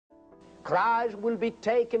Christ will be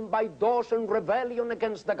taken by those in rebellion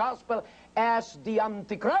against the gospel as the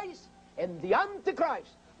Antichrist, and the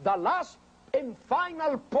Antichrist, the last and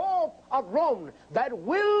final Pope of Rome, that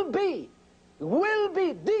will be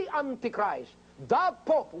the Antichrist. That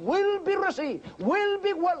Pope will be received, will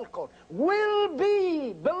be welcomed, will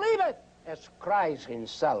be believed as Christ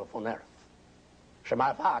himself on earth. As a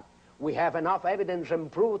matter of fact, we have enough evidence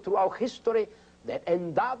and proof throughout history that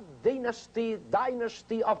in that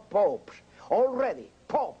dynasty of popes, already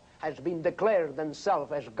Pope has been declared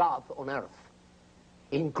himself as God on earth,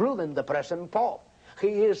 including the present Pope.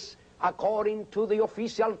 He is, according to the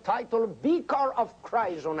official title, Vicar of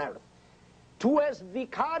Christ on earth, tu es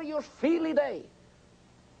vicarius filii Dei,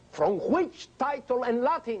 from which title in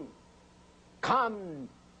Latin come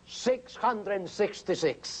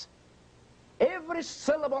 666. Every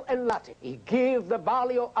syllable in Latin, he gives the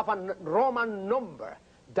value of a Roman number,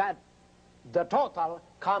 that the total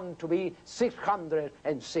come to be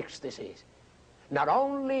 666. Not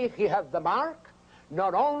only he has the mark,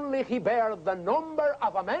 not only he bears the number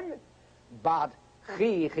of a man, but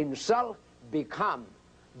he himself become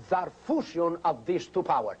the fusion of these two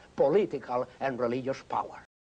powers, political and religious power.